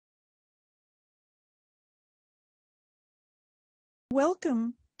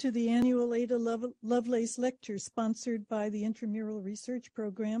Welcome to the annual Ada Lovelace Lecture sponsored by the Intramural Research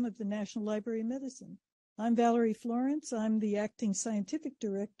Program of the National Library of Medicine. I'm Valerie Florence. I'm the Acting Scientific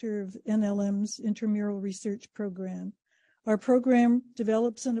Director of NLM's Intramural Research Program. Our program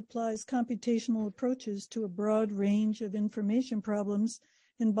develops and applies computational approaches to a broad range of information problems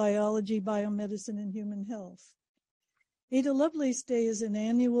in biology, biomedicine, and human health. Ada Lovelace Day is an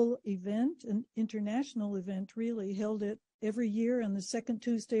annual event, an international event really, held at every year on the second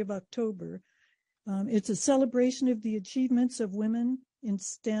Tuesday of October. It's a celebration of the achievements of women in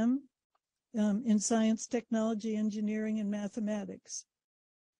STEM, in science, technology, engineering, and mathematics.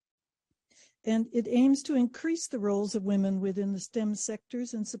 And it aims to increase the roles of women within the STEM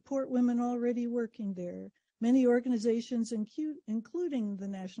sectors and support women already working there. Many organizations, including the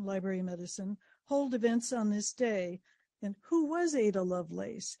National Library of Medicine, hold events on this day. And who was Ada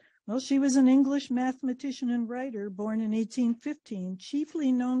Lovelace? Well, she was an English mathematician and writer born in 1815,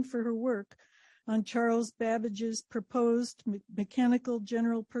 chiefly known for her work on Charles Babbage's proposed mechanical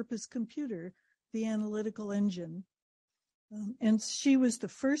general-purpose computer, the analytical engine. And she was the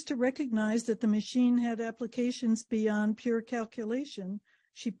first to recognize that the machine had applications beyond pure calculation.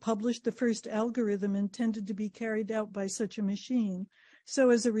 She published the first algorithm intended to be carried out by such a machine. So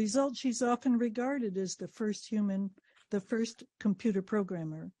as a result, she's often regarded as the first computer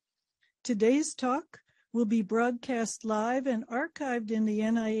programmer. Today's talk will be broadcast live and archived in the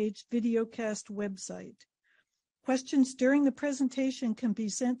NIH Videocast website. Questions during the presentation can be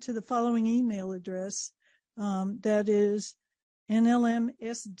sent to the following email address, that is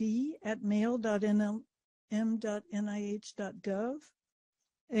nlmsd@mail.nlm.nih.gov,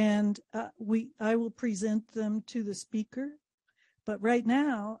 and I will present them to the speaker. But right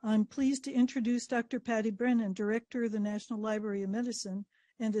now, I'm pleased to introduce Dr. Patty Brennan, Director of the National Library of Medicine,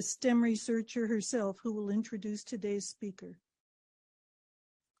 and a STEM researcher herself, who will introduce today's speaker.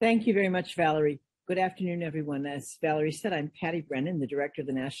 Thank you very much, Valerie. Good afternoon, everyone. As Valerie said, I'm Patty Brennan, the Director of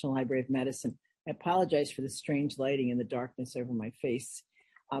the National Library of Medicine. I apologize for the strange lighting and the darkness over my face,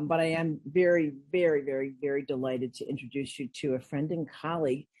 but I am very, very, very, very delighted to introduce you to a friend and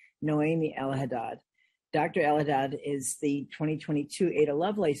colleague, Noémie Elhadad. Dr. Elhadad is the 2022 Ada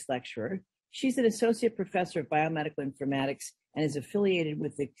Lovelace Lecturer. She's an Associate Professor of Biomedical Informatics and is affiliated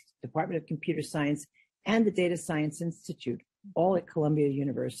with the Department of Computer Science and the Data Science Institute, all at Columbia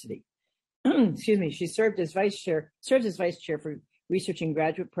University. Excuse me. She serves as Vice Chair for Research and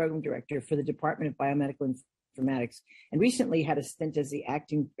Graduate Program Director for the Department of Biomedical Informatics, and recently had a stint as the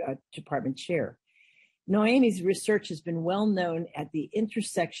Acting Department Chair. Noémie's research has been well known at the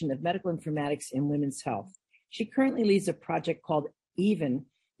intersection of medical informatics and women's health. She currently leads a project called EVEN,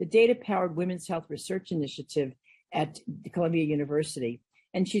 the Data-Powered Women's Health Research Initiative at Columbia University.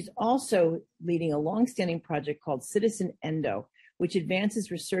 And she's also leading a longstanding project called Citizen Endo, which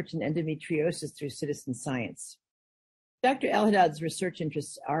advances research in endometriosis through citizen science. Dr. Elhadad's research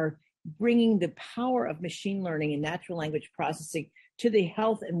interests are bringing the power of machine learning and natural language processing to the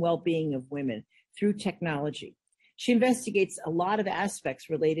health and well-being of women through technology. She investigates a lot of aspects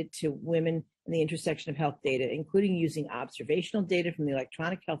related to women and the intersection of health data, including using observational data from the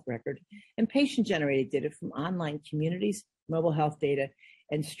electronic health record and patient-generated data from online communities, mobile health data,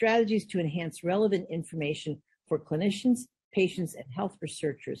 and strategies to enhance relevant information for clinicians, patients, and health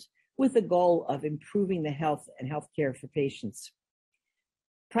researchers, with the goal of improving the health and healthcare for patients.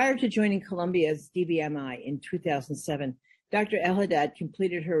 Prior to joining Columbia's DBMI in 2007, Dr. Elhadad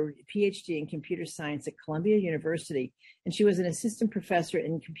completed her PhD in computer science at Columbia University, and she was an assistant professor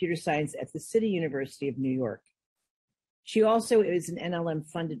in computer science at the City University of New York. She also is an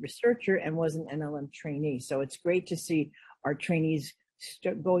NLM-funded researcher and was an NLM trainee, so it's great to see our trainees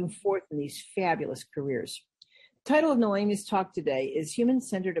going forth in these fabulous careers. The title of Noémie's talk today is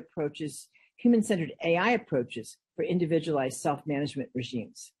Human-Centered AI Approaches for Individualized Self-Management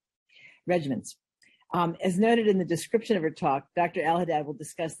Regimens. As noted in the description of her talk, Dr. Elhadad will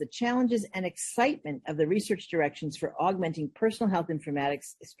discuss the challenges and excitement of the research directions for augmenting personal health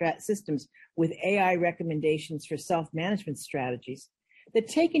informatics systems with AI recommendations for self-management strategies that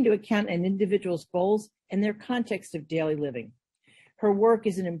take into account an individual's goals and their context of daily living. Her work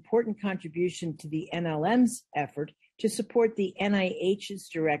is an important contribution to the NLM's effort to support the NIH's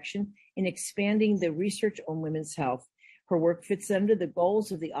direction in expanding the research on women's health. Her work fits under the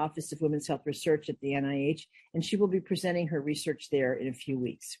goals of the Office of Women's Health Research at the NIH, and she will be presenting her research there in a few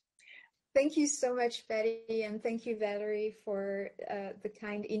weeks. Thank you so much, Patty, and thank you, Valerie, for the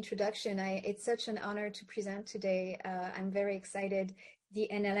kind introduction. It's such an honor to present today. I'm very excited. The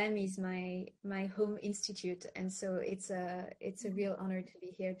NLM is my home institute, and so it's a real honor to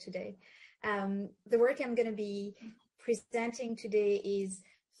be here today. The work I'm going to be presenting today is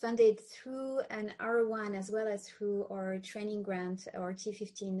funded through an R1 as well as through our training grant or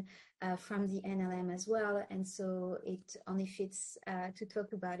T15 from the NLM as well. And so it only fits to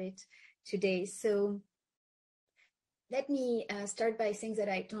talk about it today. So let me start by saying that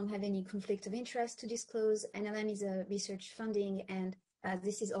I don't have any conflict of interest to disclose. NLM is a research funding, and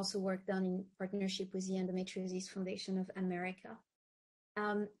this is also work done in partnership with the Endometriosis Foundation of America.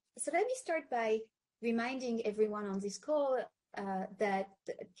 So let me start by reminding everyone on this call that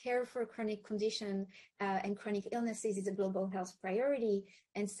care for chronic condition and chronic illnesses is a global health priority,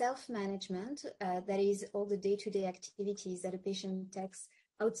 and self-management, that is all the day-to-day activities that a patient takes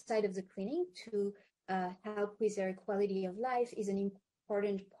outside of the clinic to help with their quality of life, is an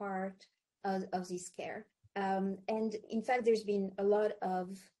important part of this care. And in fact, there's been a lot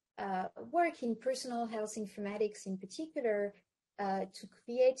of work in personal health informatics in particular to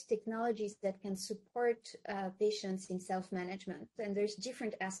create technologies that can support patients in self-management. And there's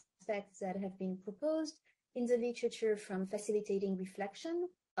different aspects that have been proposed in the literature, from facilitating reflection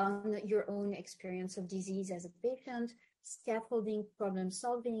on your own experience of disease as a patient, scaffolding problem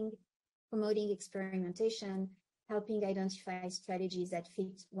solving, promoting experimentation, helping identify strategies that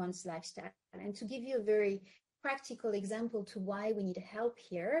fit one's lifestyle. And to give you a very practical example to why we need help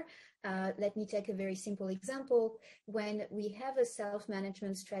here, let me take a very simple example. When we have a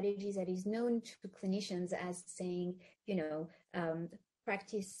self-management strategy that is known to clinicians as saying,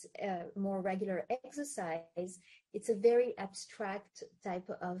 practice more regular exercise, it's a very abstract type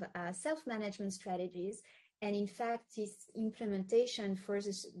of self-management strategies. And in fact, this implementation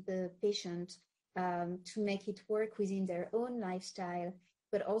forces the patient to make it work within their own lifestyle,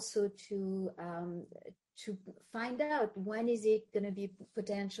 but also to find out when is it going to be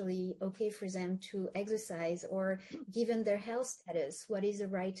potentially okay for them to exercise, or given their health status, what is the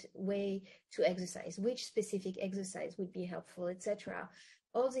right way to exercise, which specific exercise would be helpful, etc.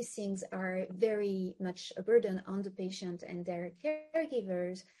 All these things are very much a burden on the patient and their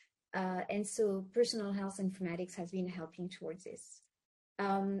caregivers. And so personal health informatics has been helping towards this.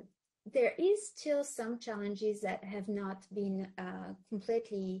 There is still some challenges that have not been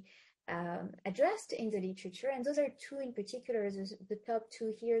completely addressed in the literature, and those are two in particular, the top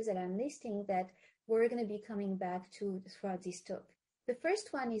two here that I'm listing, that we're going to be coming back to throughout this talk. The first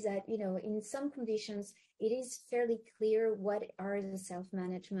one is that, in some conditions, it is fairly clear what are the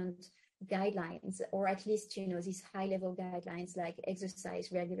self-management guidelines, or at least, these high-level guidelines like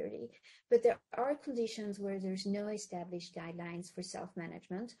exercise regularly. But there are conditions where there's no established guidelines for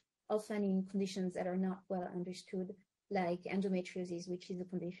self-management, often in conditions that are not well understood, like endometriosis, which is the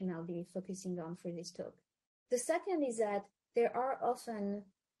condition I'll be focusing on for this talk. The second is that there are often,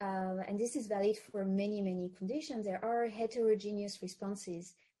 and this is valid for many, many conditions, there are heterogeneous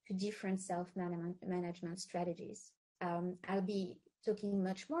responses to different self-management strategies. I'll be talking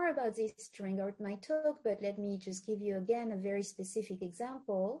much more about this during my talk, but let me just give you again a very specific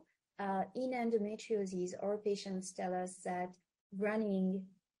example. In endometriosis, our patients tell us that running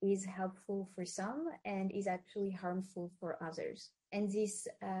is helpful for some and is actually harmful for others. And this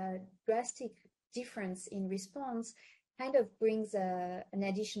drastic difference in response kind of brings an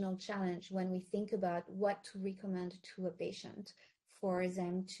additional challenge when we think about what to recommend to a patient for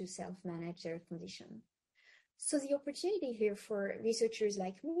them to self-manage their condition. So the opportunity here for researchers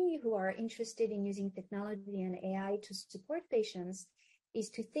like me who are interested in using technology and AI to support patients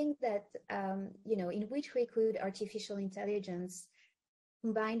is to think that, in which way could artificial intelligence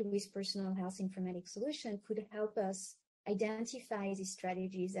combined with personal health informatics solution could help us identify the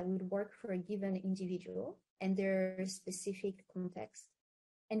strategies that would work for a given individual and their specific context,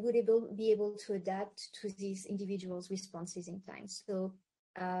 and would be able to adapt to these individuals' responses in time. So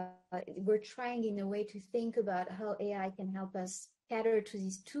we're trying in a way to think about how AI can help us cater to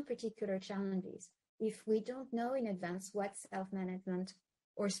these two particular challenges. If we don't know in advance what self-management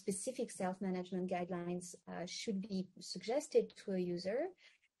or specific self-management guidelines should be suggested to a user,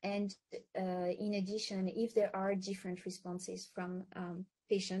 and in addition, if there are different responses from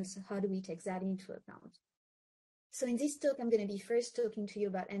patients, how do we take that into account? So in this talk, I'm going to be first talking to you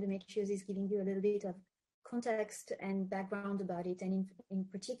about endometriosis, giving you a little bit of context and background about it, and in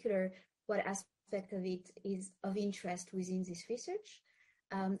particular, what aspect of it is of interest within this research.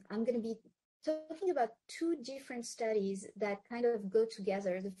 I'm going to be talking about two different studies that kind of go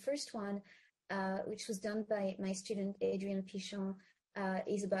together. The first one, which was done by my student Adrienne Pichon,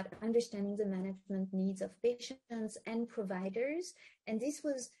 is about understanding the management needs of patients and providers. And this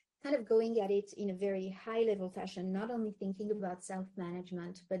was kind of going at it in a very high-level fashion, not only thinking about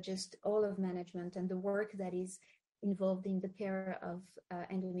self-management, but just all of management and the work that is involved in the care of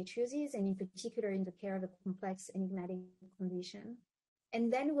endometriosis, and in particular in the care of a complex enigmatic condition.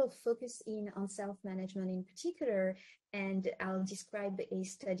 And then we'll focus in on self-management in particular, and I'll describe a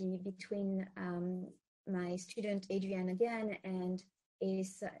study between my student Adrienne again and a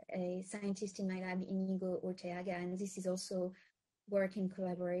scientist in my lab, Inigo Orteaga, and this is also work in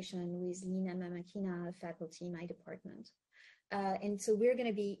collaboration with Lina Mamakina, a faculty in my department. And so we're going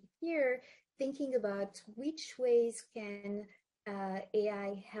to be here thinking about which ways can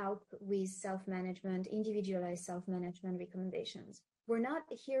AI help with self-management, individualized self-management recommendations. We're not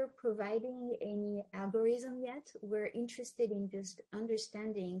here providing any algorithm yet. We're interested in just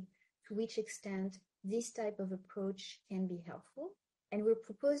understanding to which extent this type of approach can be helpful. And we're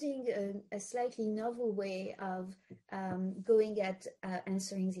proposing a slightly novel way of going at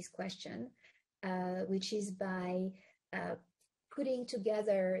answering this question, which is by putting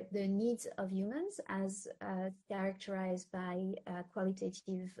together the needs of humans as characterized by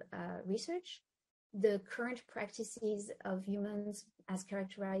qualitative research, the current practices of humans as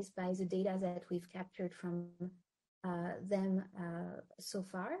characterized by the data that we've captured from them so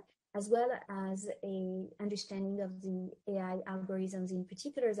far, as well as a understanding of the AI algorithms in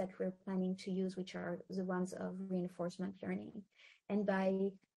particular that we're planning to use, which are the ones of reinforcement learning. And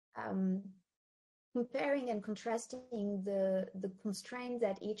by comparing and contrasting the constraints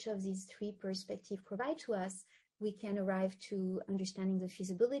that each of these three perspectives provide to us, we can arrive to understanding the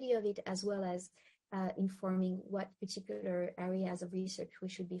feasibility of it, as well as informing what particular areas of research we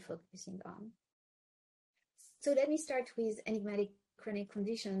should be focusing on. So let me start with enigmatic chronic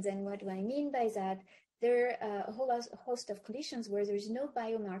conditions. And what do I mean by that? There are a whole host of conditions where there's no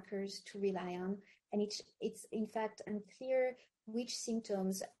biomarkers to rely on, and it's in fact unclear which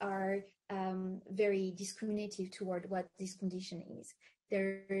symptoms are very discriminative toward what this condition is.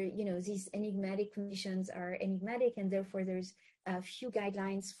 These enigmatic conditions are enigmatic, and therefore there's a few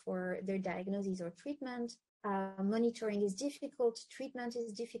guidelines for their diagnosis or treatment. Monitoring is difficult, treatment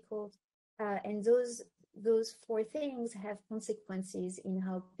is difficult, and those four things have consequences in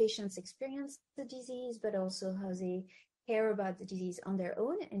how patients experience the disease, but also how they care about the disease on their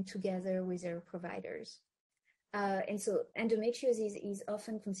own and together with their providers. And so endometriosis is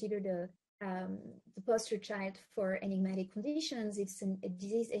often considered the poster child for enigmatic conditions. It's a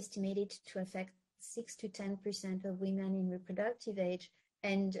disease estimated to affect 6 to 10% of women in reproductive age.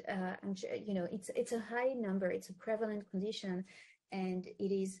 And, it's a high number, it's a prevalent condition, and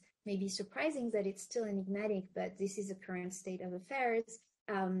it is maybe surprising that it's still enigmatic, but this is the current state of affairs.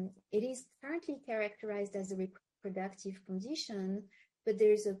 It is currently characterized as a reproductive condition, but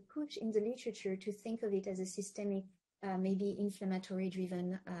there's a push in the literature to think of it as a systemic, maybe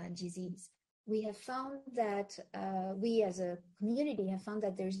inflammatory-driven disease. We have found that, we as a community have found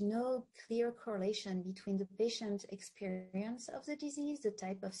that there's no clear correlation between the patient experience of the disease, the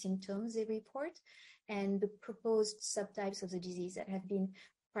type of symptoms they report, and the proposed subtypes of the disease that have been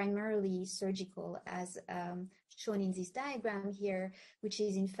primarily surgical, as shown in this diagram here, which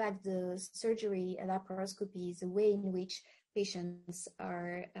is in fact the surgery, laparoscopy, the way in which patients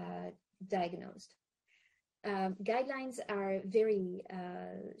are diagnosed. Guidelines are very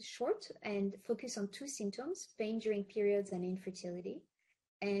short and focus on two symptoms: pain during periods and infertility,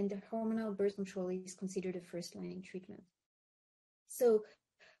 and hormonal birth control is considered a first-line treatment. So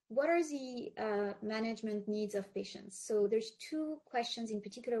what are the management needs of patients? So there's two questions in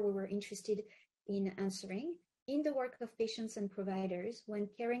particular we were interested in answering in the work of patients and providers when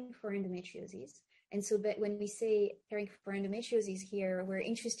caring for endometriosis. And so but when we say caring for endometriosis here, we're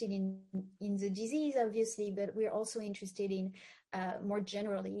interested in the disease, obviously, but we're also interested in more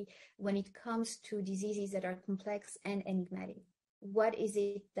generally when it comes to diseases that are complex and enigmatic. What is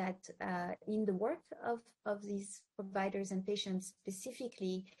it that in the work of these providers and patients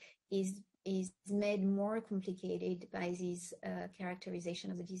specifically is made more complicated by this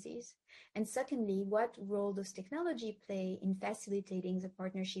characterization of the disease? And secondly, what role does technology play in facilitating the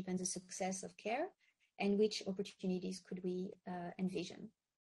partnership and the success of care, and which opportunities could we envision?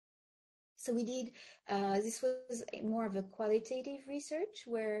 So we did, this was more of a qualitative research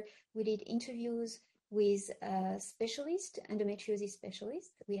where we did interviews with specialists, endometriosis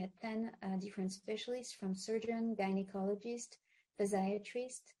specialists. We had 10 different specialists, from surgeon, gynecologist,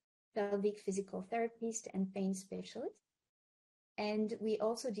 physiatrist, pelvic physical therapist, and pain specialist. And we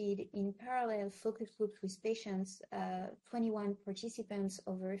also did, in parallel, focus groups with patients, 21 participants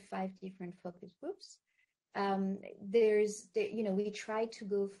over 5 different focus groups. We try to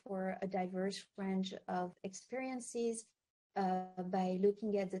go for a diverse range of experiences by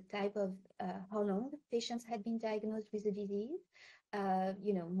looking at the type of how long patients had been diagnosed with the disease,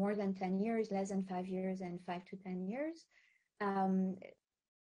 more than 10 years, less than 5 years, and 5 to 10 years.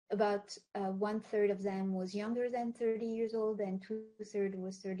 About 1/3 of them was younger than 30 years old, and 2/3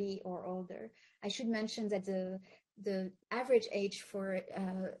 was 30 or older. I should mention that the average age for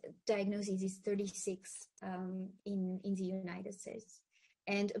diagnosis is 36 in the United States,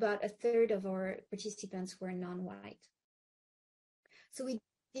 and about 1/3 of our participants were non-white. So we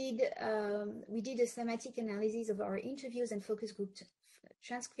did a thematic analysis of our interviews and focus group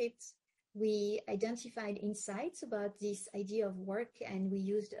transcripts. We identified insights about this idea of work, and we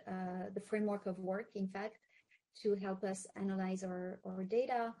used the framework of work, in fact, to help us analyze our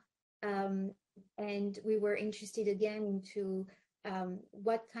data. And we were interested again into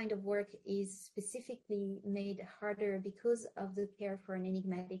what kind of work is specifically made harder because of the care for an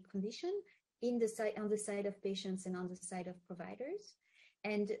enigmatic condition on the side of patients and on the side of providers.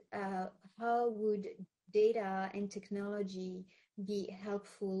 And how would data and technology be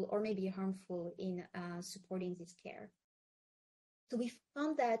helpful or maybe harmful in supporting this care? So we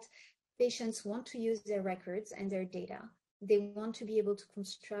found that patients want to use their records and their data. They want to be able to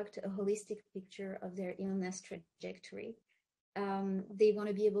construct a holistic picture of their illness trajectory. They want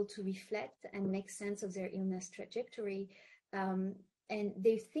to be able to reflect and make sense of their illness trajectory. And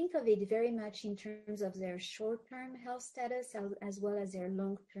they think of it very much in terms of their short-term health status as well as their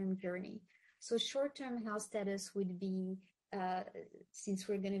long-term journey. So short-term health status would be, since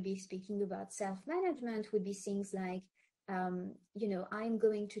we're going to be speaking about self-management, would be things like, I'm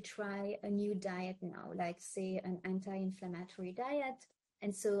going to try a new diet now, like say an anti-inflammatory diet.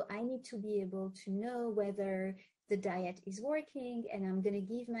 And so I need to be able to know whether the diet is working, and I'm going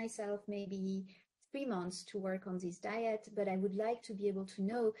to give myself maybe 3 months to work on this diet, but I would like to be able to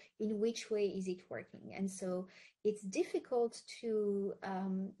know in which way is it working. And so it's difficult to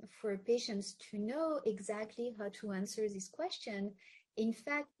for patients to know exactly how to answer this question. In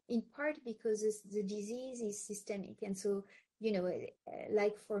fact, in part because the disease is systemic. And so,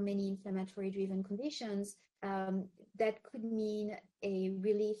 like for many inflammatory driven conditions, that could mean a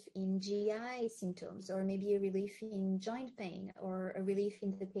relief in GI symptoms, or maybe a relief in joint pain, or a relief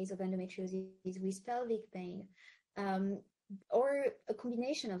in the case of endometriosis with pelvic pain, or a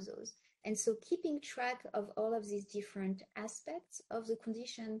combination of those. And so keeping track of all of these different aspects of the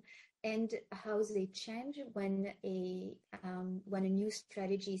condition and how they change when a new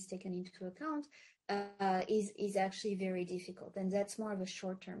strategy is taken into account is actually very difficult. And that's more of a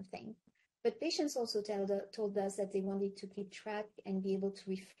short-term thing. But patients also told us that they wanted to keep track and be able to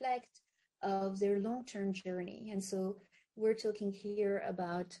reflect of their long-term journey. And so we're talking here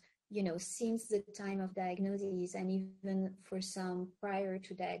about, since the time of diagnosis and even for some prior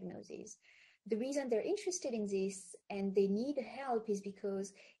to diagnosis. The reason they're interested in this and they need help is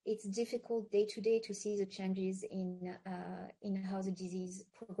because it's difficult day to day to see the changes in how the disease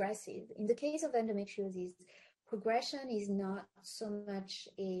progresses. In the case of endometriosis, progression is not so much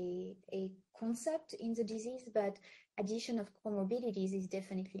a concept in the disease, but addition of comorbidities is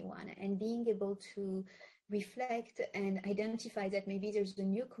definitely one. And being able to reflect and identify that maybe there's a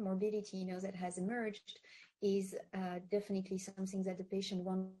new comorbidity, that has emerged is definitely something that the patient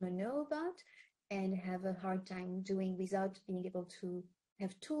wants to know about and have a hard time doing without being able to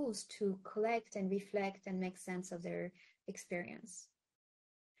have tools to collect and reflect and make sense of their experience.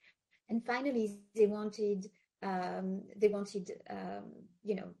 And finally, they wanted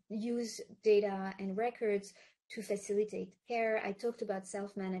use data and records to facilitate care. I talked about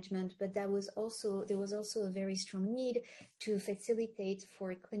self-management, but there was also a very strong need to facilitate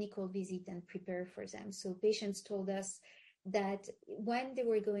for clinical visit and prepare for them. So patients told us that when they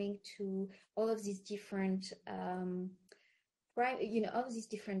were going to all of these different all of these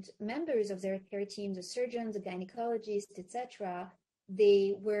different members of their care team, the surgeon, the gynecologist, etc.,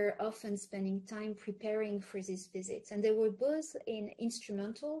 they were often spending time preparing for these visits. And they were both in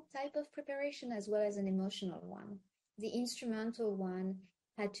instrumental type of preparation as well as an emotional one. The instrumental one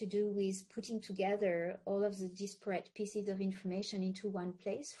had to do with putting together all of the disparate pieces of information into one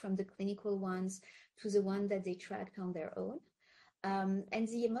place, from the clinical ones to the one that they tracked on their own. And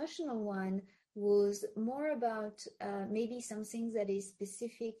the emotional one was more about maybe something that is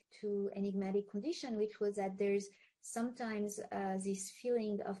specific to enigmatic condition, which was that there's sometimes this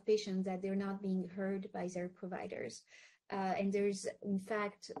feeling of patients that they're not being heard by their providers. And there's, in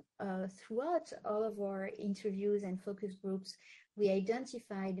fact, throughout all of our interviews and focus groups, we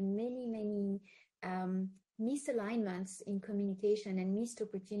identified many misalignments in communication and missed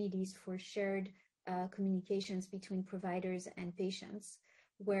opportunities for shared communications between providers and patients,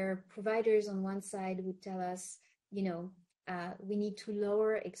 where providers on one side would tell us, we need to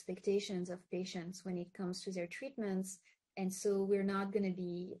lower expectations of patients when it comes to their treatments. And so we're not going to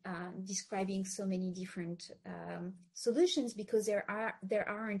be describing so many different solutions because there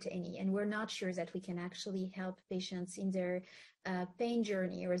aren't any, and we're not sure that we can actually help patients in their pain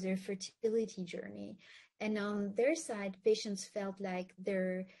journey or their fertility journey. And on their side, patients felt like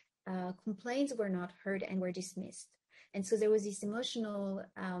their complaints were not heard and were dismissed. And so there was this emotional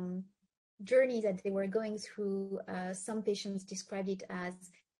journey that they were going through. Some patients described it as,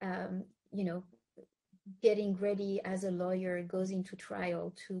 getting ready as a lawyer goes into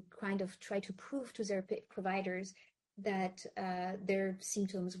trial to kind of try to prove to their providers that their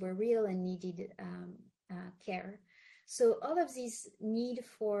symptoms were real and needed care. So all of this need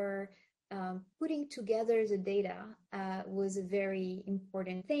for putting together the data was a very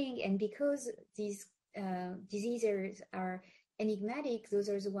important thing. And because these diseases are enigmatic, those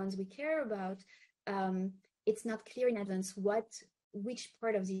are the ones we care about, it's not clear in advance which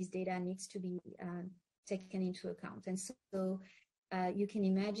part of these data needs to be taken into account. And so you can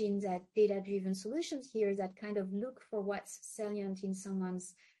imagine that data-driven solutions here that kind of look for what's salient in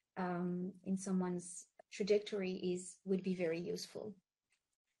someone's trajectory would be very useful.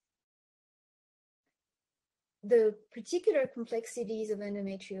 The particular complexities of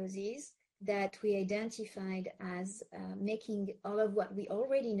endometriosis that we identified as making all of what we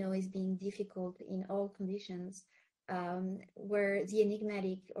already know is being difficult in all conditions where the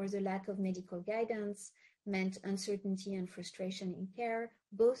enigmatic or the lack of medical guidance meant uncertainty and frustration in care,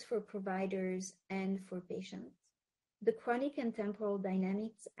 both for providers and for patients. The chronic and temporal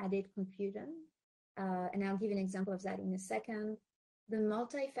dynamics added confusion, and I'll give an example of that in a second. The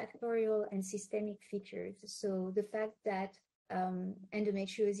multifactorial and systemic features, so the fact that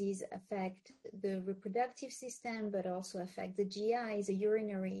endometriosis affect the reproductive system, but also affect the GI, the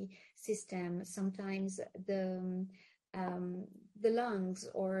urinary system, sometimes the lungs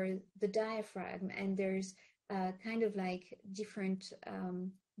or the diaphragm, and there's kind of like different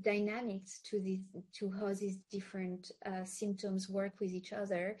dynamics to how these different symptoms work with each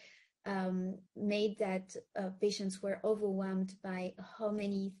other, made that patients were overwhelmed by how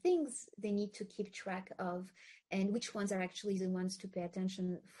many things they need to keep track of and which ones are actually the ones to pay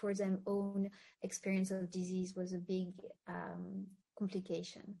attention. For their own experience of disease was a big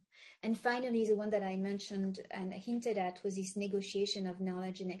complication. And finally, the one that I mentioned and hinted at was this negotiation of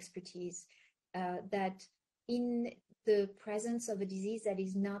knowledge and expertise, that in the presence of a disease that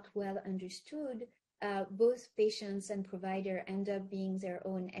is not well understood, both patients and provider end up being their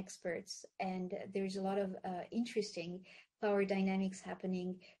own experts. And there's a lot of interesting power dynamics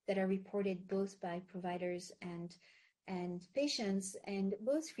happening that are reported both by providers and patients, and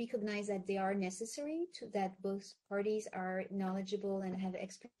both recognize that they are necessary, that both parties are knowledgeable and have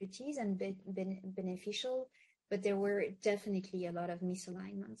expertise and beneficial, but there were definitely a lot of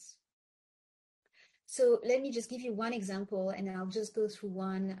misalignments. So let me just give you one example, and I'll just go through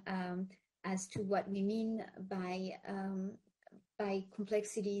one as to what we mean by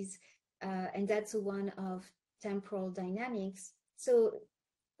complexities, and that's the one of temporal dynamics. So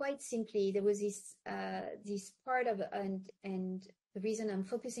quite simply, there was this part of, and the reason I'm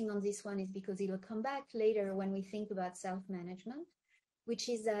focusing on this one is because it'll come back later when we think about self-management, which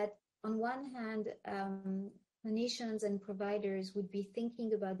is that on one hand, clinicians and providers would be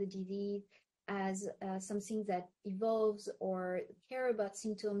thinking about the disease as something that evolves or care about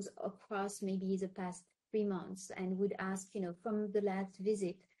symptoms across maybe the past 3 months and would ask, from the last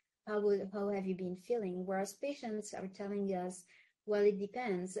visit, how have you been feeling? Whereas patients are telling us, well, it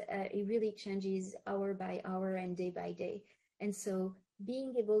depends. It really changes hour by hour and day by day. And so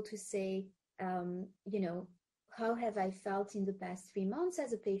being able to say, how have I felt in the past 3 months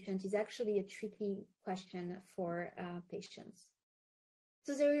as a patient is actually a tricky question for patients.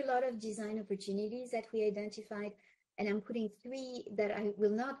 So there are a lot of design opportunities that we identified, and I'm putting 3 that I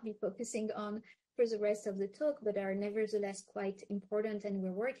will not be focusing on for the rest of the talk, but are nevertheless quite important and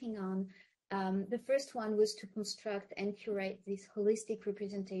we're working on. The first one was to construct and curate this holistic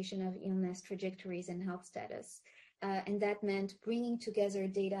representation of illness trajectories and health status. And that meant bringing together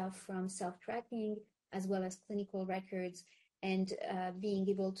data from self-tracking as well as clinical records, and being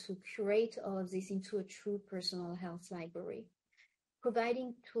able to curate all of this into a true personal health library.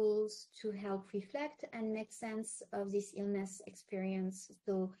 Providing tools to help reflect and make sense of this illness experience.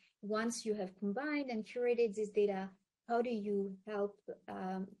 So once you have combined and curated this data, how do you help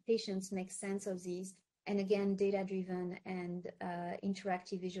patients make sense of these? And again, data-driven and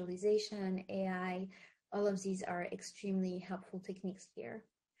interactive visualization, AI, all of these are extremely helpful techniques here.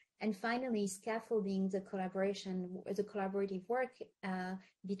 And finally, scaffolding the collaborative work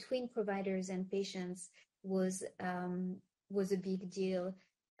between providers and patients was a big deal.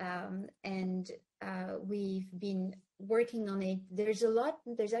 And we've been working on it. There's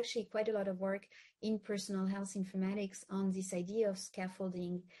actually quite a lot of work in personal health informatics on this idea of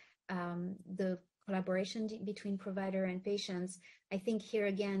scaffolding, the collaboration between provider and patients. I think here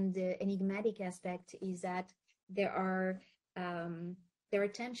again, the enigmatic aspect is that there are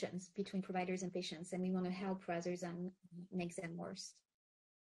tensions between providers and patients, and we want to help rather than make them worse.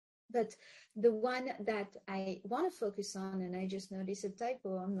 But the one that I want to focus on, and I just noticed a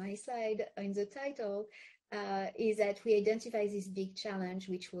typo on my slide in the title, is that we identify this big challenge,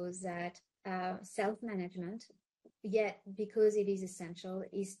 which was that self-management, yet because it is essential,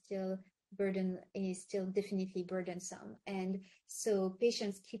 is still definitely burdensome. And so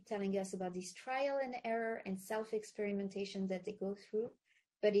patients keep telling us about this trial and error and self-experimentation that they go through,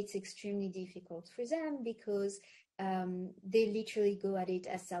 but it's extremely difficult for them because they literally go at it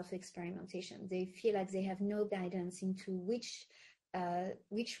as self-experimentation. They feel like they have no guidance into which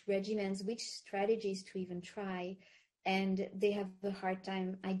regimens, which strategies to even try, and they have a hard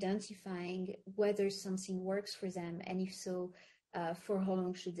time identifying whether something works for them, and if so, for how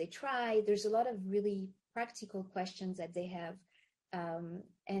long should they try. There's a lot of really practical questions that they have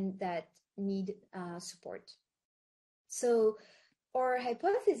and that need support. So our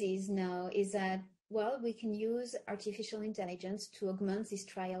hypothesis now is that, well, we can use artificial intelligence to augment this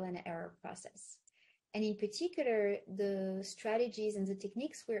trial and error process. And in particular, the strategies and the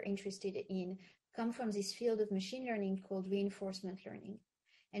techniques we're interested in come from this field of machine learning called reinforcement learning.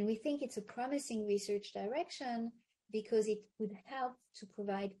 And we think it's a promising research direction because it would help to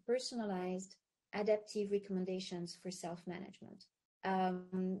provide personalized adaptive recommendations for self-management.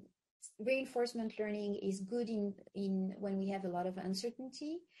 Reinforcement learning is good in when we have a lot of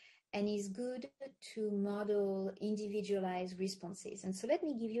uncertainty, and is good to model individualized responses. And so let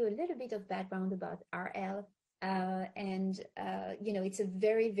me give you a little bit of background about RL. It's a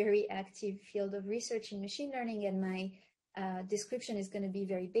very, very active field of research in machine learning, and my description is going to be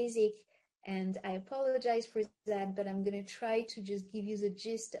very basic, and I apologize for that, but I'm going to try to just give you the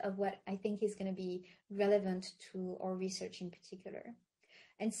gist of what I think is going to be relevant to our research in particular.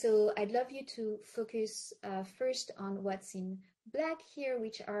 And so I'd love you to focus first on what's in black here,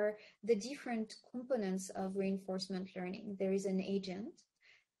 which are the different components of reinforcement learning. There is an agent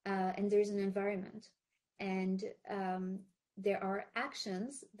and there's an environment. And there are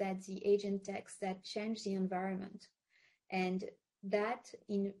actions that the agent takes that change the environment. And that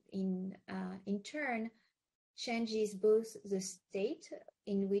in turn changes both the state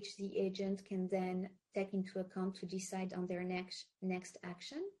in which the agent can then take into account to decide on their next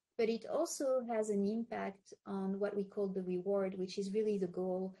action, but it also has an impact on what we call the reward, which is really the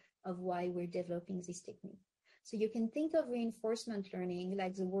goal of why we're developing this technique. So you can think of reinforcement learning,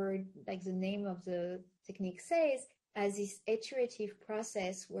 like the name of the technique says, as this iterative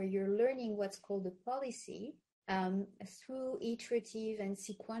process where you're learning what's called a policy through iterative and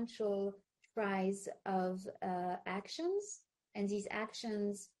sequential tries of actions, and these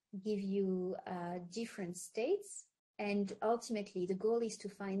actions give you different states, and ultimately the goal is to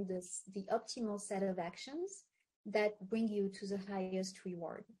find the optimal set of actions that bring you to the highest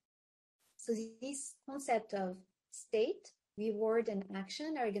reward. So this concept of state, reward, and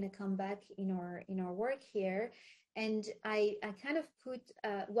action are going to come back in our work here. And I kind of put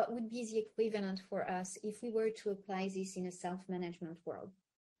what would be the equivalent for us if we were to apply this in a self-management world.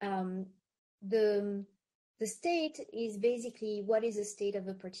 The state is basically what is the state of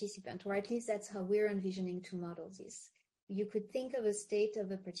a participant, or at least that's how we're envisioning to model this. You could think of a state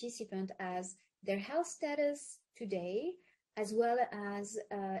of a participant as their health status today, as well as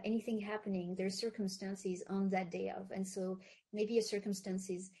anything happening, their circumstances on that day of. And so maybe a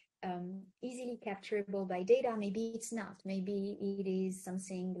circumstance is easily capturable by data, maybe it's not. Maybe it is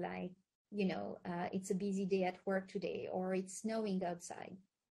something like, it's a busy day at work today, or it's snowing outside.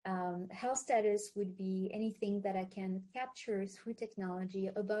 Health status would be anything that I can capture through technology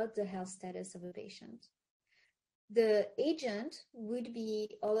about the health status of a patient. The agent would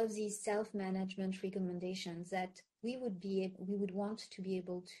be all of these self-management recommendations that we would want to be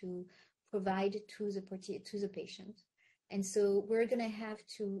able to provide to the patient. And so we're going to have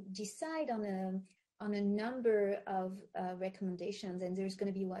to decide on a number of recommendations, and there's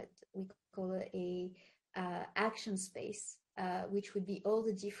going to be what we call a action space, which would be all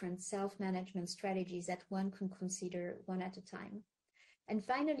the different self-management strategies that one can consider one at a time. And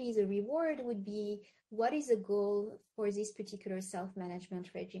finally, the reward would be what is the goal for this particular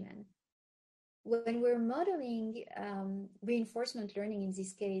self-management regimen. When we're modeling reinforcement learning in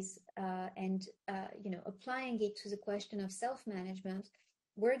this case, and applying it to the question of self-management,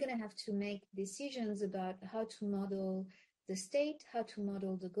 we're going to have to make decisions about how to model the state, how to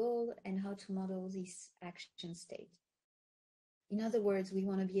model the goal, and how to model this action state. In other words, we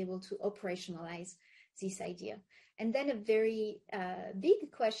want to be able to operationalize this idea. And then a very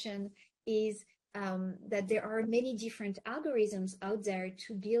big question is that there are many different algorithms out there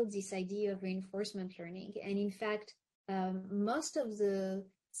to build this idea of reinforcement learning. And in fact, most of the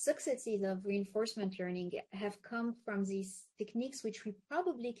successes of reinforcement learning have come from these techniques which we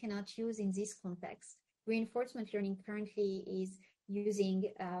probably cannot use in this context. Reinforcement learning currently is using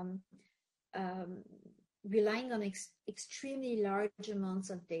relying on extremely large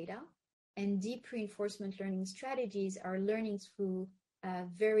amounts of data, and deep reinforcement learning strategies are learning through a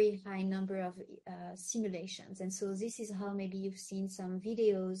very high number of simulations. And so this is how maybe you've seen some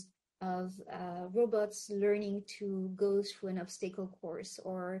videos of robots learning to go through an obstacle course,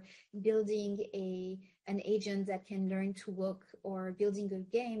 or building an agent that can learn to walk, or building a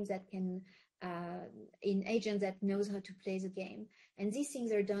game that can an agent that knows how to play the game. And these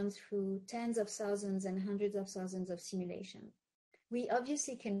things are done through tens of thousands and hundreds of thousands of simulations. We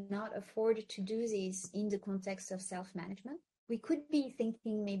obviously cannot afford to do this in the context of self-management. We could be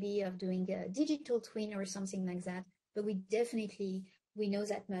thinking maybe of doing a digital twin or something like that, but we definitely, we know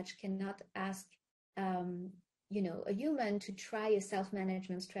that much, cannot ask a human to try a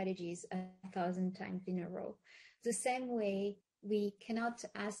self-management strategies 1,000 times in a row. The same way, we cannot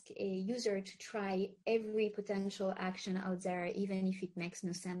ask a user to try every potential action out there, even if it makes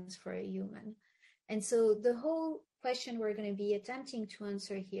no sense for a human. And so the whole question we're going to be attempting to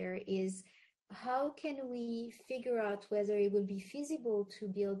answer here is, how can we figure out whether it will be feasible to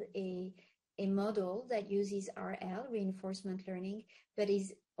build a model that uses RL, reinforcement learning, but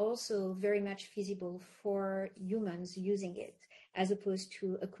is also very much feasible for humans using it, as opposed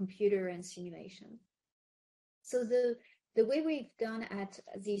to a computer and simulation. So the way we've done at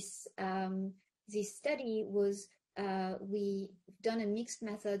this study was we've done a mixed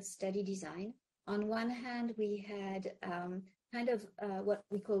method study design. On one hand, we had kind of what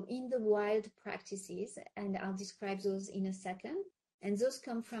we call in the wild practices, and I'll describe those in a second. And those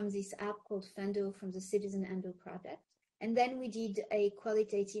come from this app called Fendo from the Citizen Endo project. And then we did a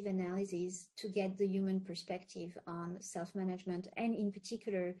qualitative analysis to get the human perspective on self-management, and in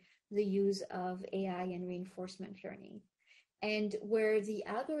particular, the use of AI and reinforcement learning. And where the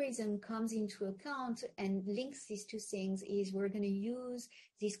algorithm comes into account and links these two things is we're going to use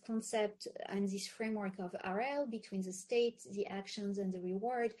this concept and this framework of RL between the state, the actions, and the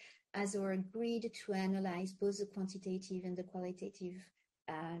reward as our grid to analyze both the quantitative and the qualitative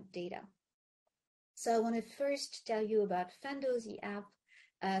data. So I want to first tell you about Fendo, the app,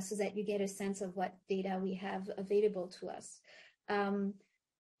 so that you get a sense of what data we have available to us.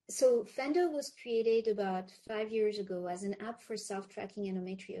 So Fendo was created about 5 years ago as an app for self-tracking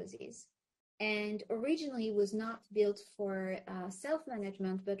endometriosis, and originally was not built for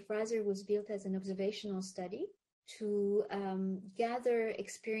self-management, but rather was built as an observational study to gather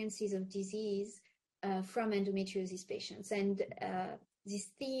experiences of disease from endometriosis patients. And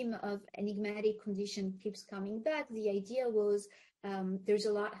this theme of enigmatic condition keeps coming back. The idea was there's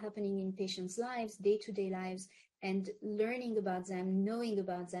a lot happening in patients' lives, day-to-day lives, and learning about them, knowing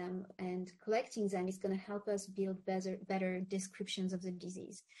about them, and collecting them is going to help us build better descriptions of the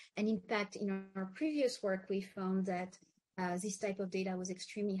disease. And in fact, in our previous work, we found that this type of data was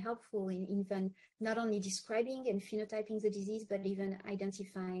extremely helpful in even not only describing and phenotyping the disease, but even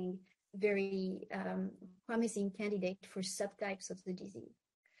identifying very promising candidate for subtypes of the disease.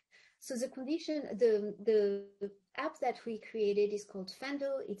 So the app that we created is called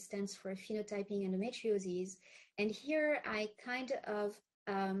Fendo. It stands for Phenotyping Endometriosis. And here I kind of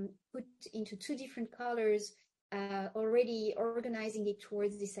put into two different colors, already organizing it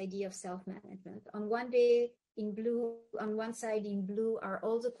towards this idea of self-management. On one side in blue are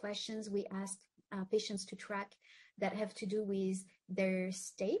all the questions we ask patients to track that have to do with their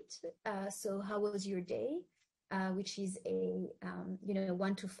state. So how was your day? Which is a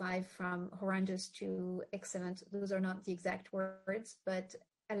 1 to 5 from horrendous to excellent. Those are not the exact words, but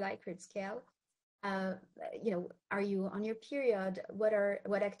a Likert scale. Are you on your period?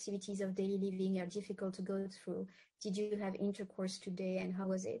 What activities of daily living are difficult to go through? Did you have intercourse today, and how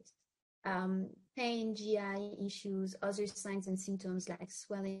was it? Pain, GI issues, other signs and symptoms like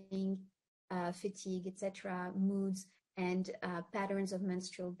swelling, fatigue, etc., moods, and patterns of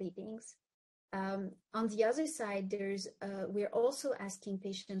menstrual bleedings. On the other side, we're also asking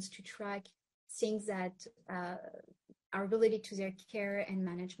patients to track things that are related to their care and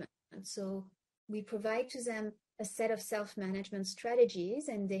management. So we provide to them a set of self-management strategies,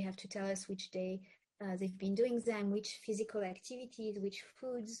 and they have to tell us which day they've been doing them, which physical activities, which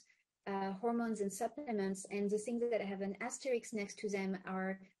foods, hormones and supplements, and the things that have an asterisk next to them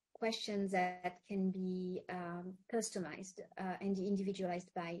are questions that can be customized and individualized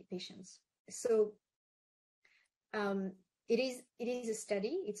by patients. So it is a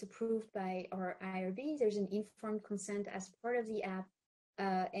study. It's approved by our IRB. There's an informed consent as part of the app,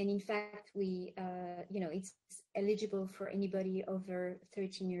 and in fact, it's eligible for anybody over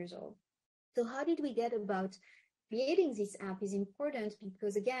 13 years old. So how did we get about creating this app is important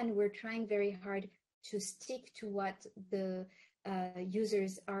because, again, we're trying very hard to stick to what the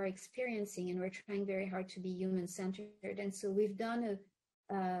users are experiencing, and we're trying very hard to be human-centered. And so we've done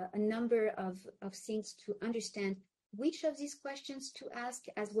a number of things to understand which of these questions to ask,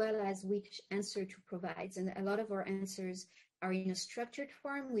 as well as which answer to provide. And a lot of our answers are in a structured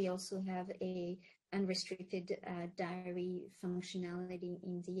form. We also have a unrestricted diary functionality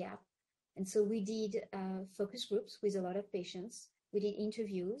in the app. And so we did focus groups with a lot of patients. We did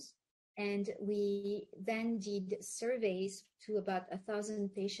interviews, and we then did surveys to about 1,000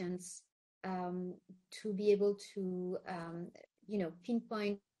 patients to be able to,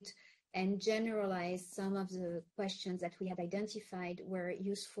 pinpoint and generalize some of the questions that we had identified were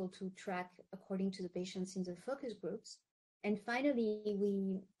useful to track according to the patients in the focus groups. And finally,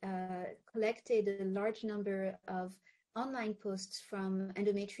 we collected a large number of online posts from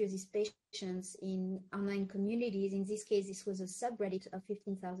endometriosis patients in online communities. In this case, this was a subreddit of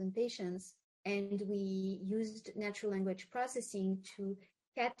 15,000 patients, and we used natural language processing to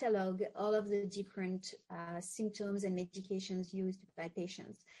catalog all of the different symptoms and medications used by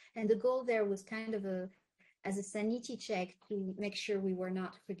patients. And the goal there was kind of as a sanity check to make sure we were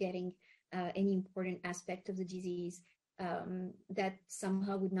not forgetting any important aspect of the disease that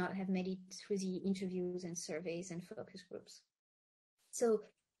somehow would not have made it through the interviews and surveys and focus groups. So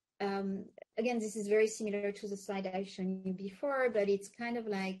again, this is very similar to the slide I've shown you before, but it's kind of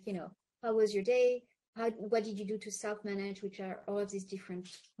like, how was your day? What did you do to self-manage, which are all of these different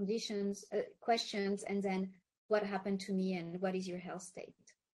questions, and then what happened to me and what is your health state?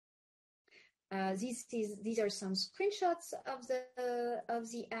 These are some screenshots of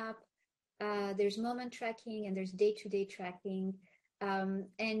the app. There's moment tracking and there's day-to-day tracking.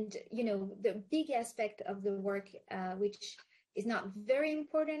 And, the big aspect of the work, which is not very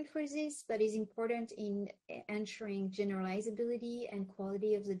important for this, but is important in ensuring generalizability and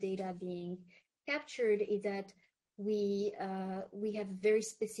quality of the data being captured, is that we have a very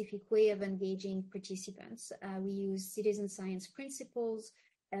specific way of engaging participants. We use citizen science principles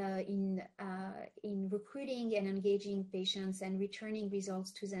in recruiting and engaging patients and returning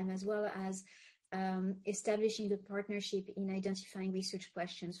results to them, as well as establishing the partnership in identifying research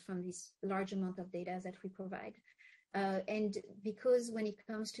questions from this large amount of data that we provide. And because when it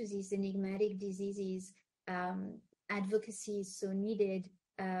comes to these enigmatic diseases, advocacy is so needed,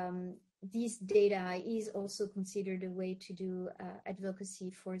 this data is also considered a way to do advocacy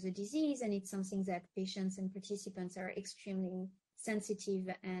for the disease, and it's something that patients and participants are extremely sensitive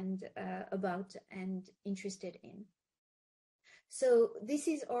and about and interested in. So this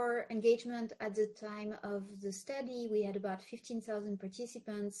is our engagement at the time of the study. We had about 15,000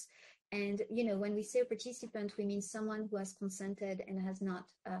 participants, and when we say participant, we mean someone who has consented and has not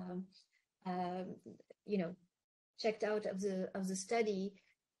checked out of the study.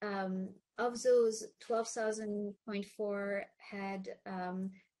 Of those, 12,000.4 had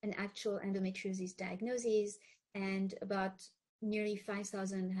an actual endometriosis diagnosis, and about nearly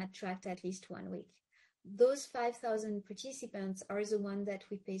 5,000 had tracked at least 1 week. Those 5,000 participants are the ones that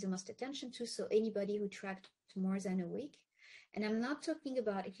we pay the most attention to, so anybody who tracked more than a week. And I'm not talking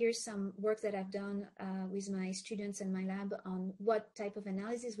about, here's some work that I've done with my students and my lab on what type of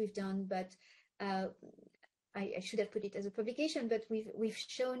analysis we've done, but I should have put it as a publication, but we've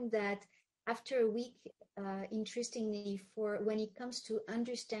shown that after a week, interestingly, for when it comes to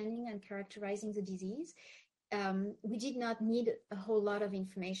understanding and characterizing the disease, we did not need a whole lot of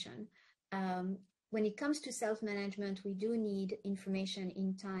information. When it comes to self-management, we do need information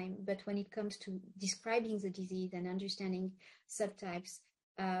in time, but when it comes to describing the disease and understanding subtypes,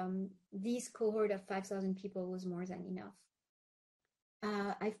 this cohort of 5,000 people was more than enough.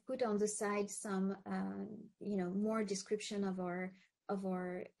 I've put on the side some, more description of our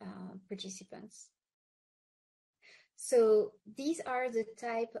participants. So these are the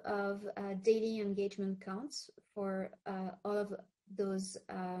type of daily engagement counts for all of those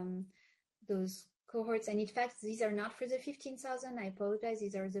cohorts. And in fact, these are not for the 15,000. I apologize.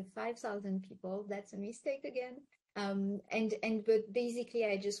 These are the 5,000 people. That's a mistake again. But basically,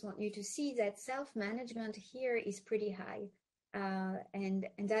 I just want you to see that self-management here is pretty high. And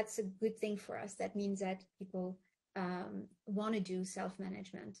that's a good thing for us. That means that people want to do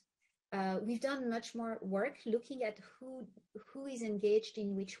self-management. we've done much more work looking at who is engaged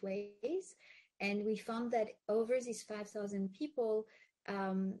in which ways. And we found that over these 5,000 people,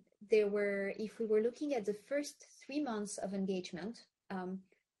 if we were looking at the first 3 months of engagement,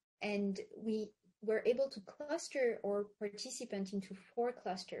 and we were able to cluster our participant into 4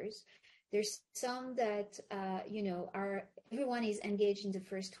 clusters. There's some that, everyone is engaged in the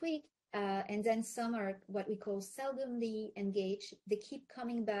first week, and then some are what we call seldomly engaged. They keep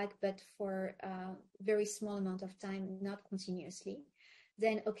coming back, but for a very small amount of time, not continuously.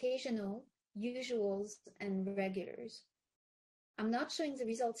 Then occasional, usuals, and regulars. I'm not showing the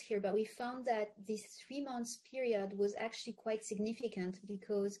results here, but we found that this 3 months period was actually quite significant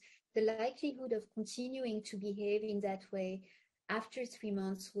because the likelihood of continuing to behave in that way after 3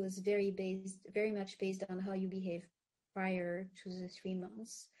 months was very much based on how you behave prior to the 3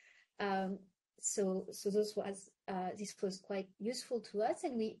 months. So this was quite useful to us,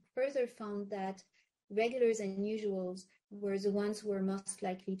 and we further found that regulars and usuals were the ones who were most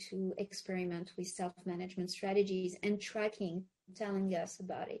likely to experiment with self-management strategies and tracking, telling us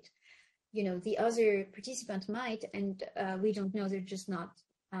about it. The other participant might, and we don't know, they're just not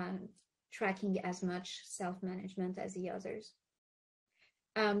tracking as much self-management as the others.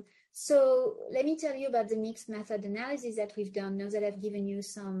 So let me tell you about the mixed method analysis that we've done, now that I've given you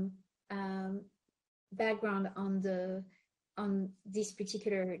some background on this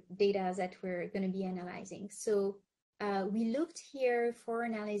particular data that we're going to be analyzing. So we looked here for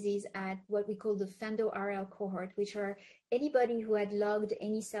analysis at what we call the FENDO-RL cohort, which are anybody who had logged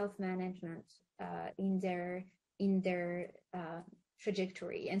any self-management in their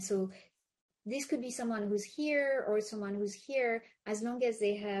trajectory. And so this could be someone who's here or someone who's here. As long as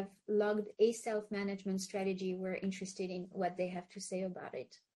they have logged a self-management strategy, we're interested in what they have to say about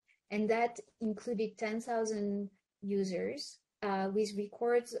it. And that included 10,000 users with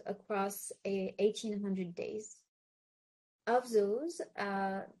records across 1,800 days. Of those,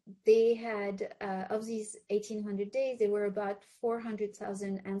 they had, of these 1,800 days, there were about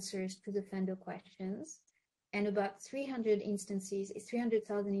 400,000 answers to the FENDO questions, and about 300,000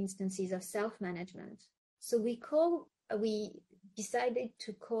 instances of self-management. So we decided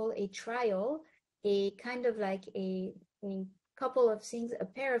to call a trial a kind of like a couple of things, a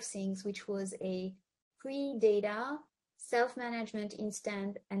pair of things, which was a pre-data, self-management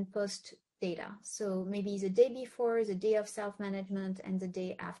instant, and post-data. So maybe the day before, the day of self-management, and the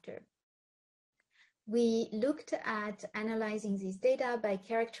day after. We looked at analyzing this data by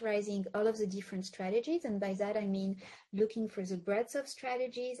characterizing all of the different strategies. And by that, I mean looking for the breadth of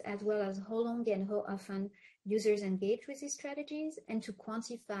strategies, as well as how long and how often users engage with these strategies, and to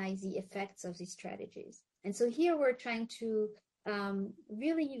quantify the effects of these strategies. And so here we're trying to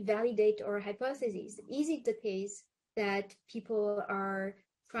really validate our hypotheses. Is it the case that people are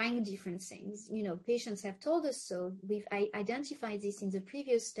trying different things? Patients have told us so. We've identified this in the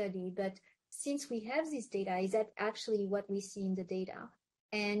previous study, but since we have this data, is that actually what we see in the data?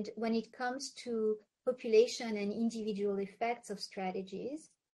 And when it comes to population and individual effects of strategies,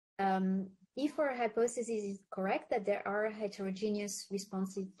 if our hypothesis is correct that there are heterogeneous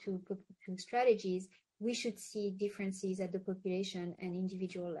responses to strategies, we should see differences at the population and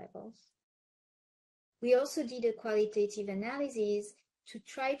individual levels. We also did a qualitative analysis to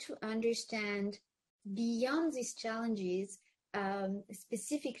try to understand, beyond these challenges,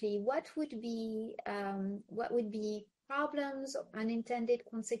 specifically what would be problems, unintended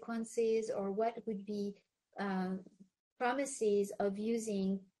consequences, or what would be promises of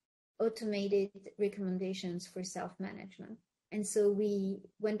using automated recommendations for self-management. And so we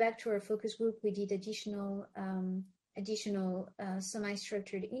went back to our focus group. We did additional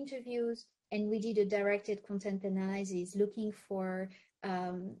semi-structured interviews, and we did a directed content analysis looking for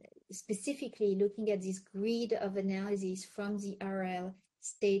specifically looking at this grid of analysis from the RL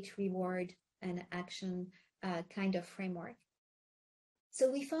state, reward, and action kind of framework. So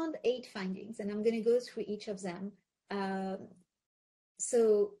we found 8 findings, and I'm going to go through each of them.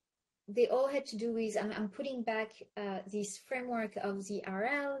 So they all had to do with, I'm putting back this framework of the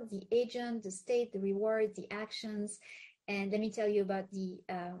RL, the agent, the state, the reward, the actions, and let me tell you about the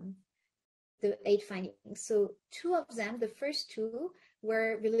 8 findings. So 2 of them, the first 2,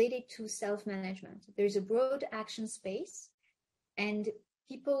 were related to self-management. There's a broad action space, and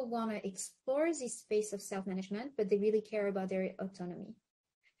people want to explore this space of self-management, but they really care about their autonomy.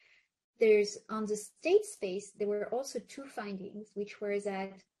 There's, on the state space, there were also 2 findings, which were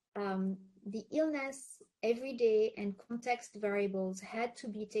that the illness, everyday, and context variables had to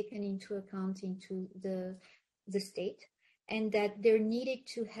be taken into account into the state, and that there needed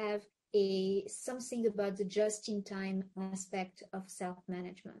to have something about the just-in-time aspect of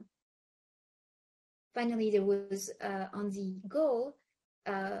self-management. Finally, there was on the goal,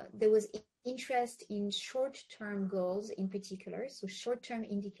 there was interest in short-term goals in particular, so short-term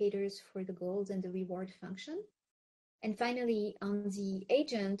indicators for the goals and the reward function. And finally, on the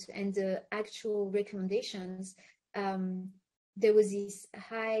agent and the actual recommendations, there was this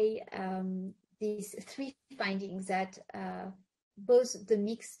these three findings that both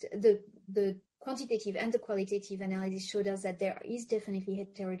the quantitative and the qualitative analysis showed us that there is definitely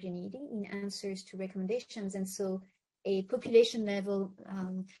heterogeneity in answers to recommendations. And so a population level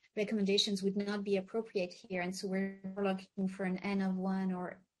recommendations would not be appropriate here. And so we're looking for an N of 1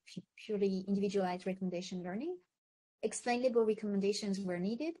 or purely individualized recommendation learning. Explainable recommendations were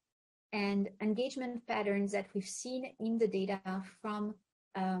needed, and engagement patterns that we've seen in the data from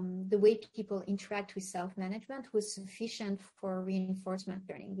the way people interact with self-management was sufficient for reinforcement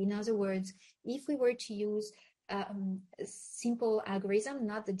learning. In other words, if we were to use a simple algorithm,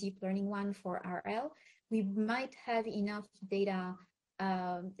 not the deep learning one for RL, we might have enough data.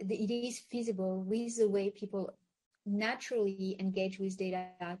 It is feasible with the way people naturally engage with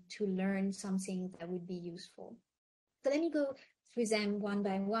data to learn something that would be useful. So let me go through them one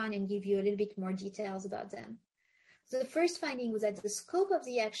by one and give you a little bit more details about them. So the first finding was that the scope of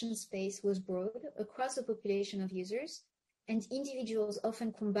the action space was broad across the population of users, and individuals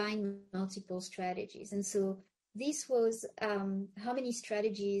often combine multiple strategies. And so this was how many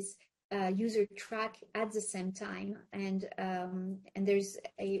strategies user track at the same time. And there's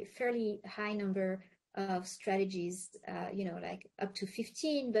a fairly high number of strategies, like up to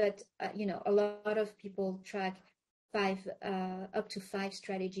 15, but, a lot of people track up to 5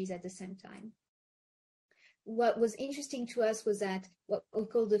 strategies at the same time. What was interesting to us was that what we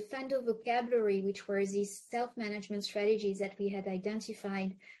call the Fando vocabulary, which were these self-management strategies that we had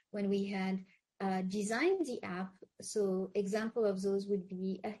identified when we had designed the app. So example of those would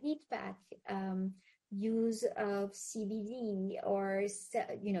be a heat pack, use of CBD, or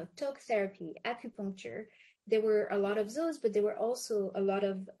talk therapy, acupuncture. There were a lot of those, but there were also a lot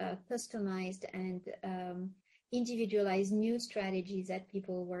of customized and individualized new strategies that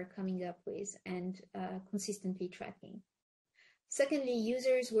people were coming up with and consistently tracking. Secondly,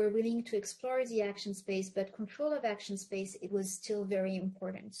 users were willing to explore the action space, but control of action space, it was still very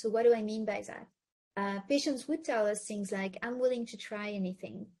important. So what do I mean by that? Patients would tell us things like, I'm willing to try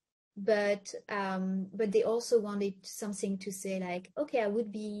anything, but they also wanted something to say like, okay, I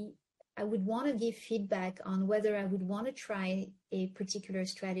would want to give feedback on whether I would want to try a particular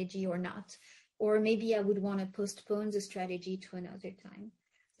strategy or not. Or maybe I would want to postpone the strategy to another time.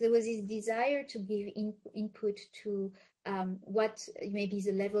 There was this desire to give input to what maybe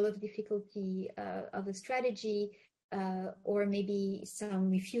the level of difficulty of a strategy, or maybe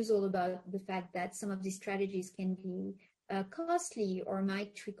some refusal about the fact that some of these strategies can be costly or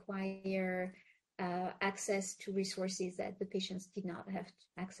might require access to resources that the patients did not have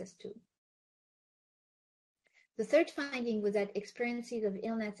access to. The third finding was that experiences of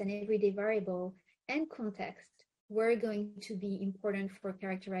illness and everyday variable and context were going to be important for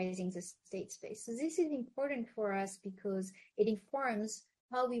characterizing the state space. So this is important for us because it informs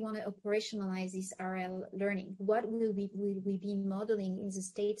how we want to operationalize this RL learning. What will we be modeling in the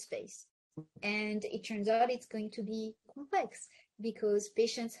state space? And it turns out it's going to be complex because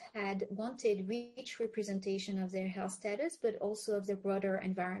patients had wanted rich representation of their health status, but also of their broader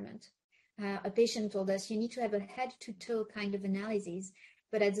environment. A patient told us, you need to have a head-to-toe kind of analysis,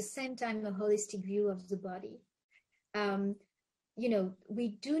 but at the same time, a holistic view of the body. We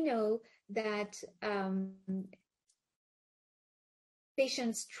do know that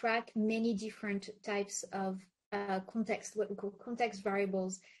patients track many different types of context, what we call context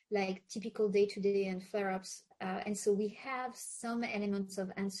variables, like typical day-to-day and flare-ups. And so we have some elements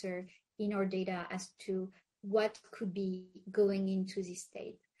of answer in our data as to what could be going into this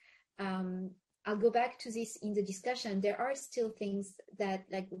state. I'll go back to this in the discussion. There are still things that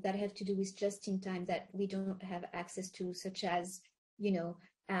have to do with just in time that we don't have access to, such as,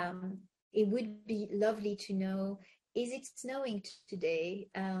 it would be lovely to know, is it snowing today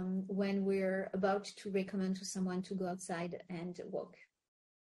when we're about to recommend to someone to go outside and walk?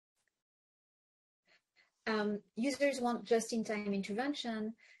 Users want just-in-time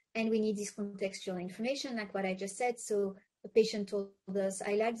intervention, and we need this contextual information, like what I just said. So a patient told us,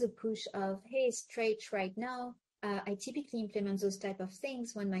 I like the push of, hey, stretch right now. I typically implement those type of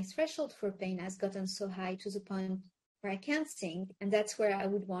things when my threshold for pain has gotten so high to the point where I can't think, and that's where I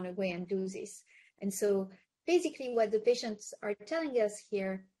would want to go and do this. And so basically what the patients are telling us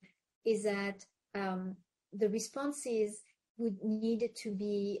here is that the responses would need to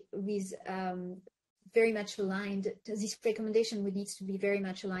be with very much aligned. This recommendation would need to be very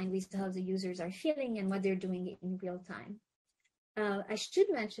much aligned with how the users are feeling and what they're doing in real time. I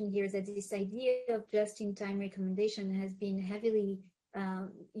should mention here that this idea of just-in-time recommendation has been heavily,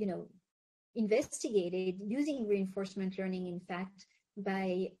 investigated using reinforcement learning, in fact,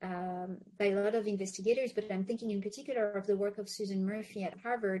 by a lot of investigators. But I'm thinking in particular of the work of Susan Murphy at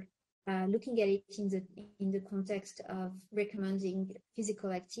Harvard, looking at it in the context of recommending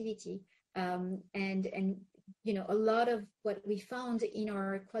physical activity, and a lot of what we found in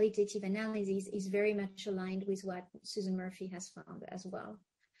our qualitative analysis is very much aligned with what Susan Murphy has found as well.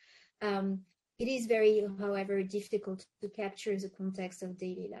 It is very, however, difficult to capture the context of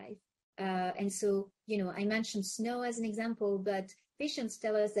daily life. And so, I mentioned snow as an example, but patients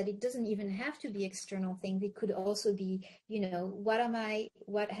tell us that it doesn't even have to be external things. It could also be, what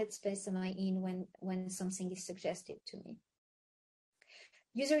headspace am I in when something is suggested to me?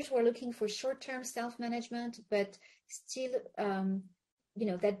 Users were looking for short-term self-management, but still, that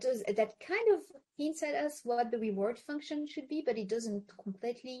kind of hints at us what the reward function should be, but it doesn't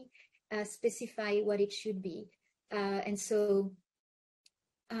completely specify what it should be. And so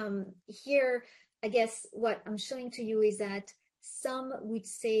here, I guess what I'm showing to you is that some would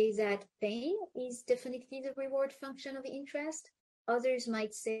say that pain is definitely the reward function of interest. Others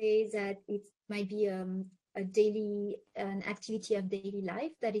might say that it might be an activity of daily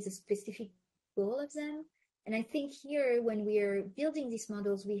life that is a specific goal of them. And I think here, when we are building these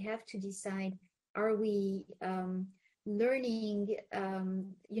models, we have to decide, are we learning,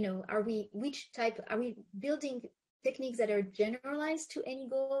 are we building techniques that are generalized to any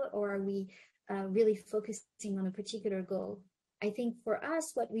goal, or are we really focusing on a particular goal? I think for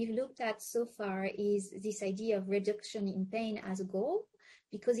us, what we've looked at so far is this idea of reduction in pain as a goal,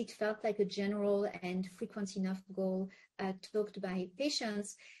 because it felt like a general and frequent enough goal talked by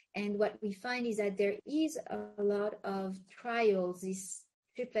patients. And what we find is that there is a lot of trials, these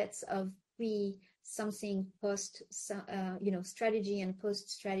triplets of pre-something, post, strategy and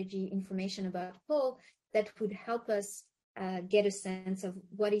post-strategy information about goal that would help us get a sense of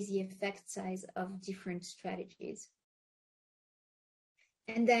what is the effect size of different strategies.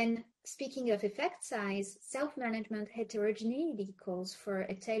 And then, speaking of effect size, self-management heterogeneity calls for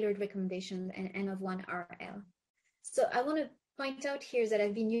a tailored recommendation and N of 1 RL. So I want to point out here that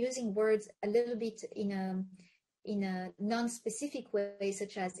I've been using words a little bit in a non-specific way,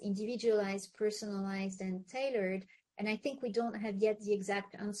 such as individualized, personalized, and tailored. And I think we don't have yet the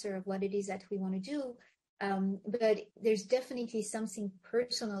exact answer of what it is that we want to do. But there's definitely something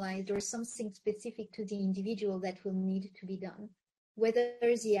personalized or something specific to the individual that will need to be done. Whether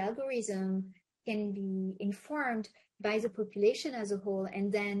the algorithm can be informed by the population as a whole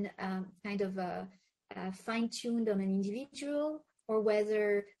and then fine-tuned on an individual, or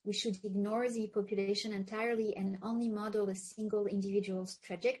whether we should ignore the population entirely and only model a single individual's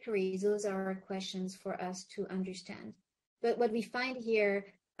trajectory, those are questions for us to understand. But what we find here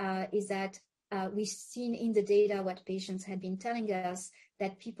is that we've seen in the data what patients had been telling us,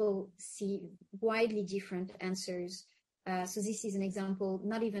 that people see widely different answers. So this is an example,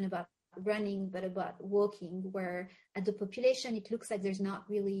 not even about running, but about walking, where at the population, it looks like there's not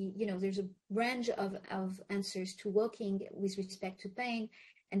really, there's a range of answers to walking with respect to pain.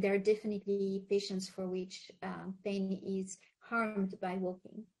 And there are definitely patients for which pain is harmed by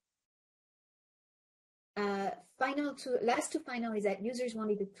walking. Last to final is that users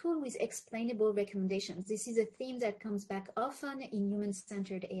wanted a tool with explainable recommendations. This is a theme that comes back often in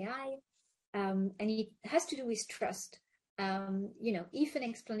human-centered AI, and it has to do with trust. If an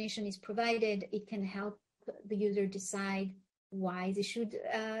explanation is provided, it can help the user decide why they should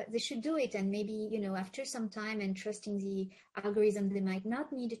do it. And maybe, after some time and trusting the algorithm, they might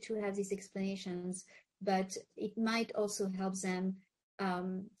not need to have these explanations, but it might also help them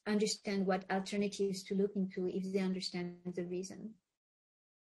understand what alternatives to look into if they understand the reason.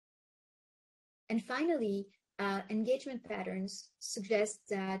 And finally, engagement patterns suggest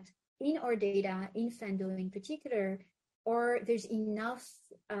that in our data, in Fendo in particular, or there's enough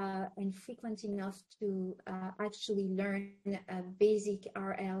and frequent enough to actually learn a basic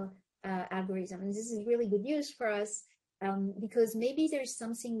RL algorithm. And this is really good news for us because maybe there's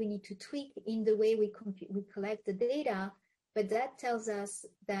something we need to tweak in the way we collect the data, but that tells us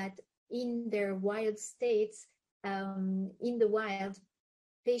that in their wild states, in the wild,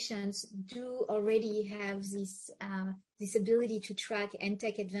 patients do already have this ability to track and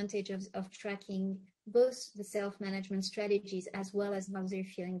take advantage of tracking both the self-management strategies as well as how they're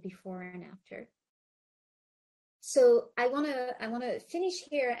feeling before and after. So I want to finish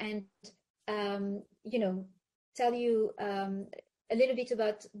here and tell you a little bit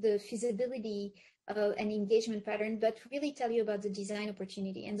about the feasibility an engagement pattern, but really tell you about the design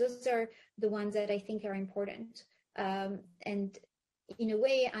opportunity. And those are the ones that I think are important. And in a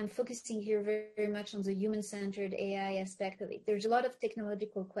way, I'm focusing here very, very much on the human-centered AI aspect of it. There's a lot of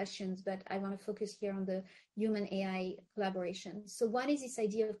technological questions, but I want to focus here on the human-AI collaboration. So one is this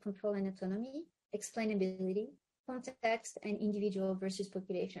idea of control and autonomy, explainability, context, and individual versus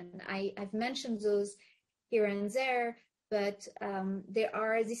population. I've mentioned those here and there, but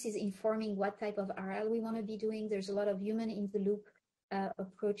this is informing what type of RL we want to be doing. There's a lot of human-in-the-loop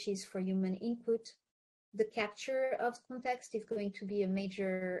approaches for human input. The capture of context is going to be a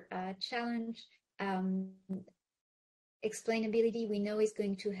major challenge. Explainability, we know, is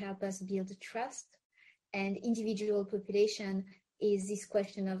going to help us build trust. And individual population is this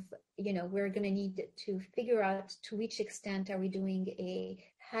question of, we're going to need to figure out to which extent are we doing a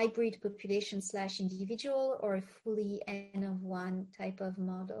hybrid population / individual or a fully N of one type of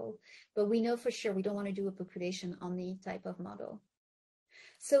model. But we know for sure we don't want to do a population only type of model.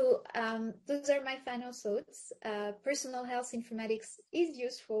 So those are my final thoughts. Personal health informatics is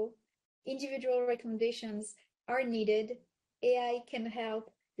useful. Individual recommendations are needed. AI can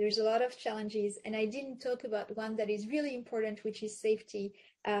help. There's a lot of challenges. And I didn't talk about one that is really important, which is safety.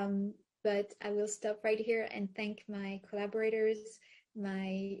 But I will stop right here and thank my collaborators,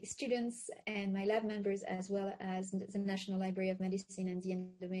 my students, and my lab members, as well as the National Library of Medicine and the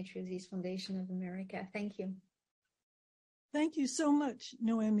Endometriosis Foundation of America. Thank you. Thank you so much,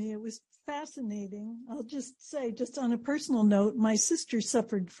 Noémie. It was fascinating. I'll just say, just on a personal note, my sister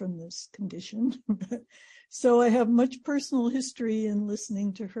suffered from this condition. So I have much personal history in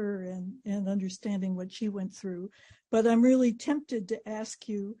listening to her and understanding what she went through. But I'm really tempted to ask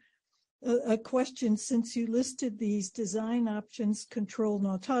you a question, since you listed these design options: control and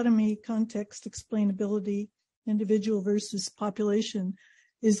autonomy, context, explainability, individual versus population.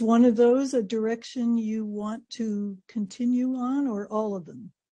 Is one of those a direction you want to continue on, or all of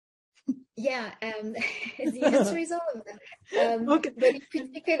them? Yeah, the answer is all of them. Okay. But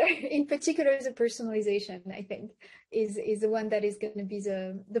in particular, the personalization, I think, is the one that is going to be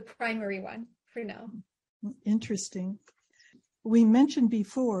the primary one for now. Interesting. We mentioned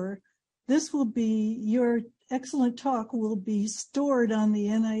before, your excellent talk will be stored on the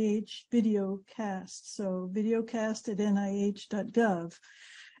NIH video cast. So videocast@nih.gov.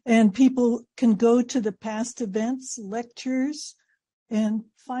 And people can go to the past events, lectures, and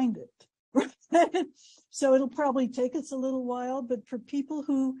find it. So it'll probably take us a little while, but for people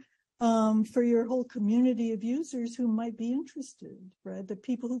who, for your whole community of users who might be interested, right? The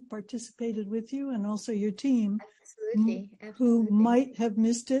people who participated with you and also your team, Absolutely. Who might have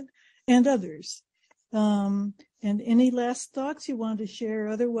missed it, and others. And any last thoughts you want to share?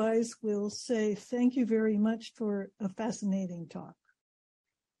 Otherwise, we'll say thank you very much for a fascinating talk.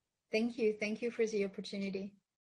 Thank you. Thank you for the opportunity.